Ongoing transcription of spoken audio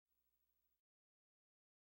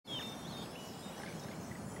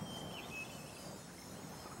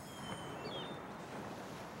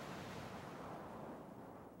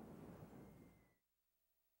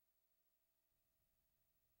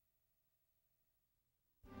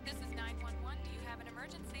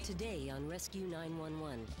emergency. Today on Rescue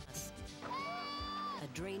 911, a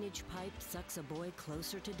drainage pipe sucks a boy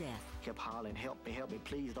closer to death. Kept hollering, help me,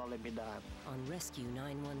 please don't let me die. On Rescue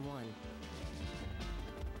 911.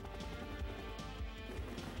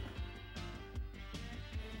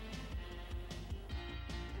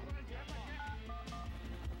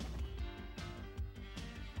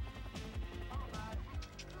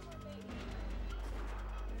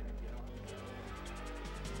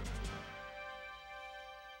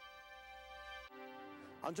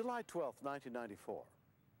 On July 12, 1994,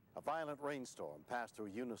 a violent rainstorm passed through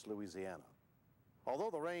Eunice, Louisiana. Although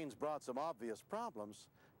the rains brought some obvious problems,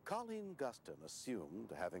 Colleen Gustin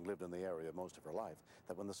assumed, having lived in the area most of her life,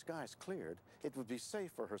 that when the skies cleared, it would be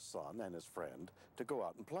safe for her son and his friend to go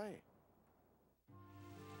out and play.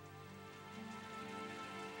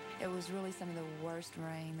 It was really some of the worst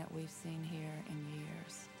rain that we've seen here in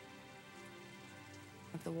years.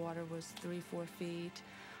 The water was 3-4 feet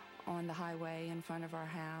on the highway in front of our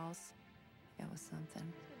house. It was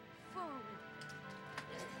something.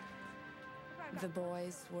 The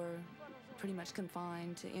boys were pretty much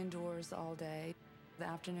confined to indoors all day. The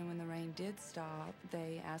afternoon when the rain did stop,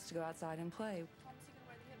 they asked to go outside and play.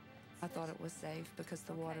 I thought it was safe because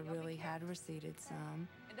the water really had receded some.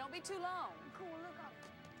 And don't be too long.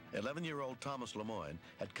 11-year-old Thomas Lemoyne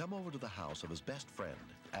had come over to the house of his best friend,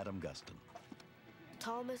 Adam Gustin.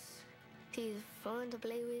 Thomas, he's fun to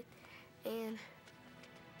play with, and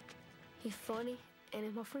he's funny, and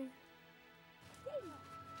he's my friend.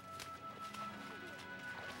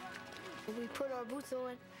 We put our boots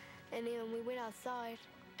on, and then we went outside,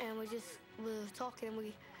 and we were talking, and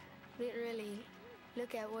we didn't really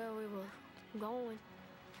look at where we were going.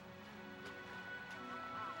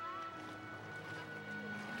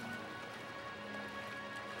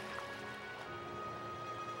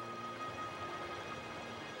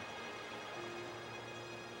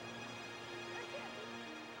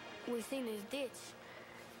 We seen this ditch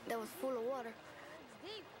that was full of water.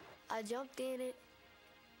 I jumped in it,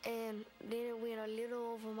 and then it went a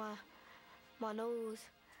little over my nose.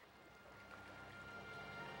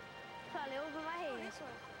 Probably over my head.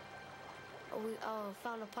 We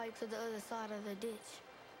found a pipe to the other side of the ditch.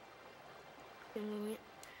 And we went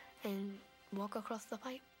and walked across the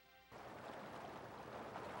pipe.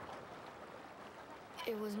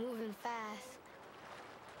 It was moving fast.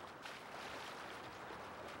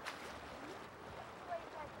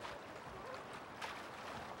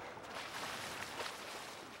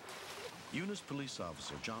 Eunice police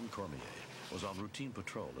officer John Cormier was on routine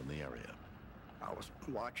patrol in the area. I was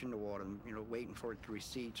watching the water, waiting for it to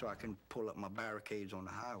recede so I can pull up my barricades on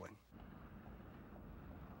the highway.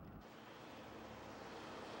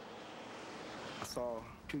 I saw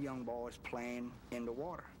two young boys playing in the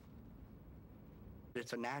water.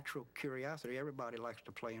 It's a natural curiosity. Everybody likes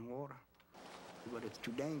to play in water, but it's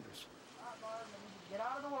too dangerous. All right, boys, get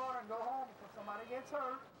out of the water and go home before somebody gets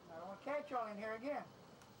hurt. I don't want to catch y'all in here again.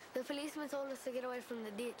 The policeman told us to get away from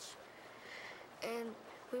the ditch, and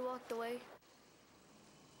we walked away.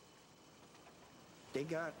 They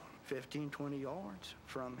got 15, 20 yards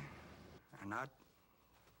from me, and I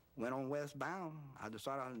went on westbound. I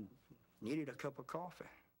decided I needed a cup of coffee.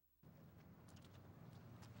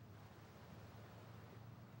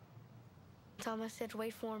 Thomas said,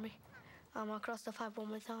 wait for me. I'll cross the pipe one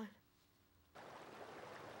more time.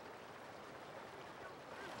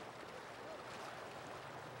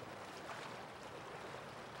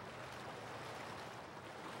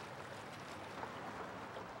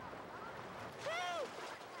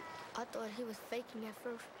 I thought he was faking at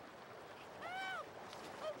first.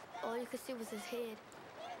 All you could see was his head.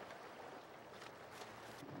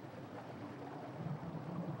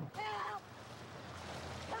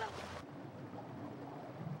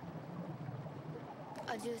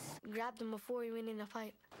 I just grabbed him before he went in the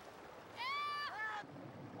pipe.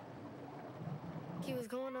 He was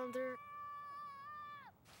going under.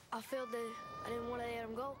 I felt that I didn't want to let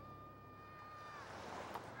him go.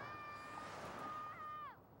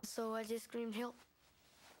 So I just screamed, help.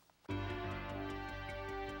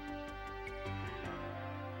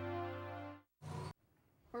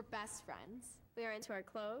 We're best friends. We are into our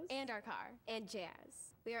clothes and our car and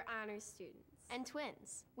jazz. We are honors students and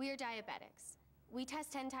twins. We are diabetics. We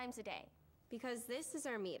test 10 times a day because this is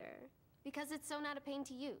our meter. Because it's so not a pain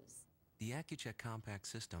to use. The Accu-Chek Compact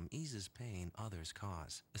System eases pain others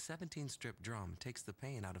cause. A 17-strip drum takes the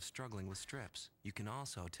pain out of struggling with strips. You can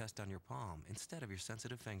also test on your palm instead of your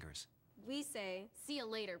sensitive fingers. We say, see you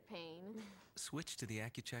later, pain. Switch to the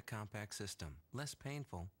Accu-Chek Compact System. Less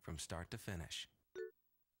painful from start to finish.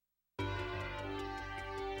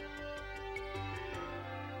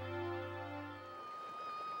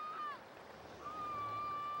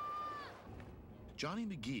 Johnny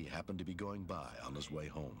McGee happened to be going by on his way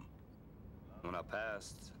home. When I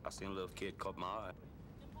passed, I seen a little kid caught my eye.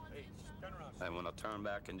 And when I turned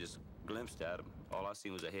back and just glimpsed at him, all I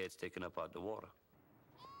seen was a head sticking up out the water.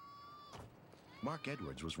 Mark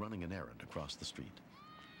Edwards was running an errand across the street.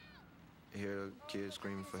 I hear a kid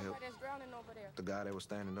screaming for help. The guy that was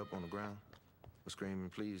standing up on the ground was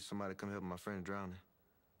screaming, "Please, somebody come help my friend drowning."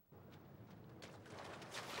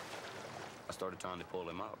 I started trying to pull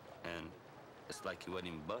him out, and it's like he wasn't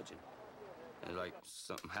even budging. It's like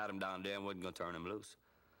something had him down there and wasn't gonna turn him loose.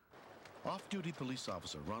 Off-duty police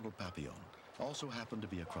officer Ronald Papillon also happened to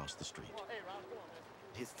be across the street.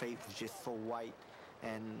 His face was just so white,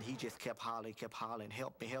 and he just kept hollering,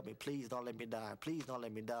 help me, please don't let me die, please don't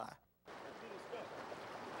let me die.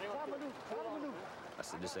 I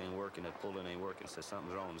said, this ain't working, that pulling ain't working. I said,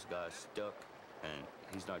 something's wrong, this guy's stuck, and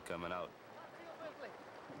he's not coming out.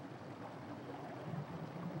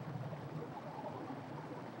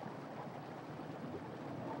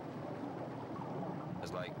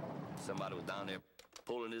 It's like somebody was down there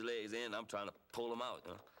pulling his legs in, I'm trying to pull him out,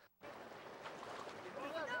 you know?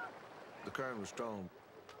 The current was strong.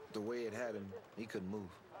 The way it had him, he couldn't move.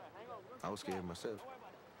 I was scared myself.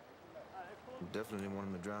 Definitely didn't want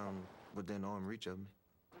him to drown within arm reach of me.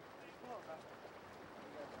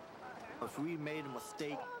 If we made a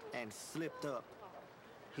mistake and slipped up,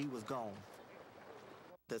 he was gone.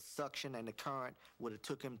 The suction and the current would have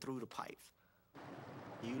took him through the pipes.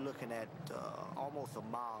 You're looking at almost a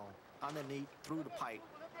mile underneath through the pipe.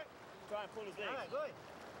 Try and pull his leg. All right, go ahead.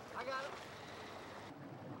 I got it.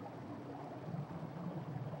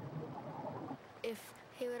 If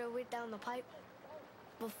he would have went down the pipe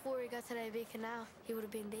before he got to that big canal, he would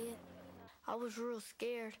have been dead. I was real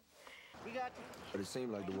scared. We got you. But it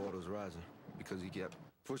seemed like the water was rising because he kept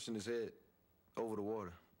pushing his head over the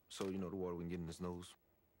water. So, you know, the water wouldn't get in his nose.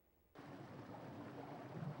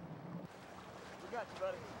 We got you,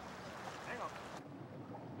 buddy. Hang on.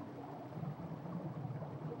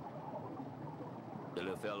 The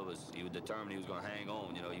little fella he was determined he was gonna hang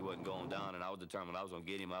on, you know, he wasn't going down, and I was determined I was gonna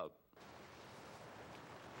get him out.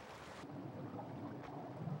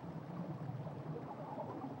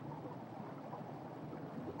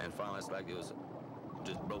 And finally, it's like it was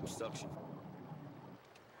just broke suction.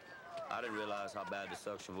 I didn't realize how bad the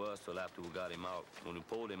suction was till after we got him out. When we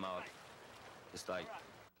pulled him out, it's like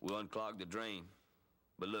we unclogged the drain.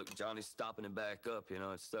 But look, Johnny's stopping it back up, you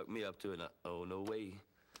know, it stuck me up to it. Oh, no way.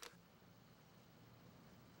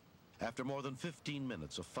 After more than 15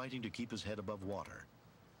 minutes of fighting to keep his head above water,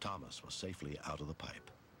 Thomas was safely out of the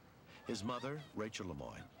pipe. His mother, Rachel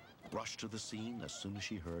Lemoyne, rushed to the scene as soon as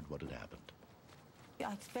she heard what had happened.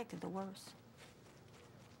 I expected the worst.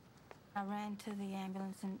 I ran to the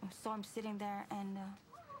ambulance and saw him sitting there and,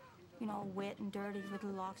 you know, wet and dirty with a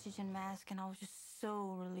little oxygen mask, and I was just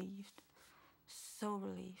so relieved. So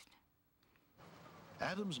relieved.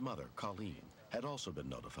 Adam's mother, Colleen, had also been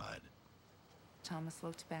notified. Thomas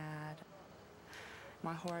looked bad.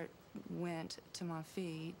 My heart went to my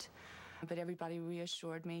feet, but everybody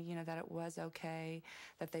reassured me, you know, that it was okay,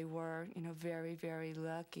 that they were, you know, very, very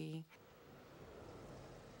lucky.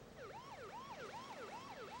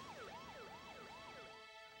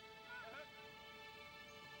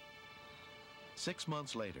 Six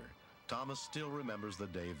months later, Thomas still remembers the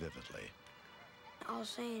day vividly. I was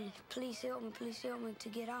saying, please help me to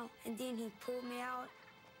get out. And then he pulled me out,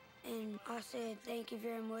 and I said, thank you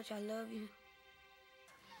very much, I love you.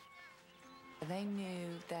 They knew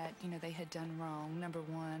that, you know, they had done wrong. Number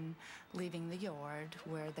one, leaving the yard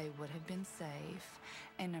where they would have been safe.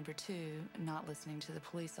 And number two, not listening to the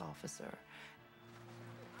police officer.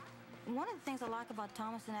 One of the things I like about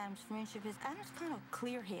Thomas and Adam's friendship is Adam's kind of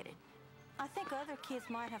clear-headed. I think other kids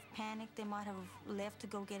might have panicked, they might have left to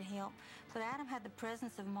go get help, but Adam had the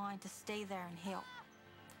presence of mind to stay there and help.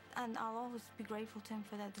 And I'll always be grateful to him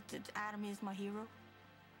for that. Adam is my hero.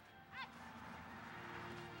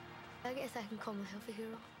 I guess I can call myself a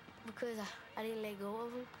hero because I didn't let go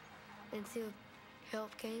of him until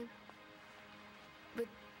help came. But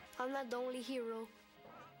I'm not the only hero.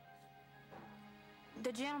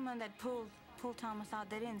 The gentleman that pulled Thomas out,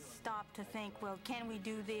 they didn't stop to think, well, can we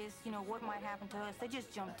do this? You know, what might happen to us? They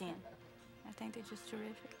just jumped in. I think they're just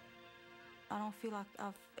terrific. I don't feel like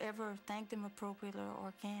I've ever thanked them appropriately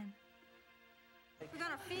or can. We're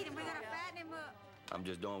gonna feed him, we're gonna fatten him up. I'm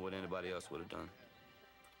just doing what anybody else would have done.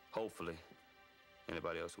 Hopefully,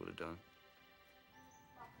 anybody else would have done.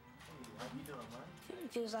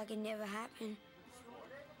 It feels like it never happened.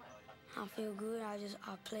 I feel good. I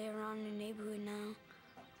play around in the neighborhood now.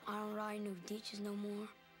 I don't ride no ditches no more.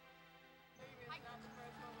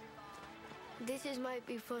 Ditches might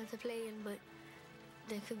be fun to play in, but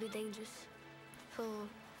that could be dangerous. So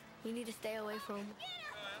you need to stay away from them.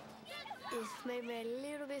 It's made me a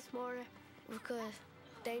little bit smarter because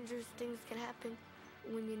dangerous things can happen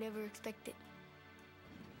when you never expect it.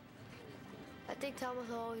 I think Thomas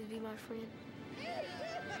will always be my friend.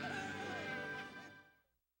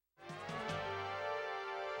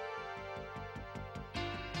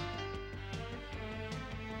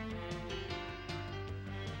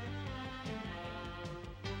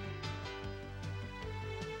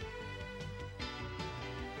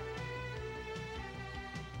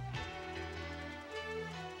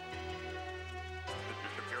 Mr.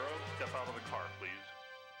 Shapiro, step out of the car, please.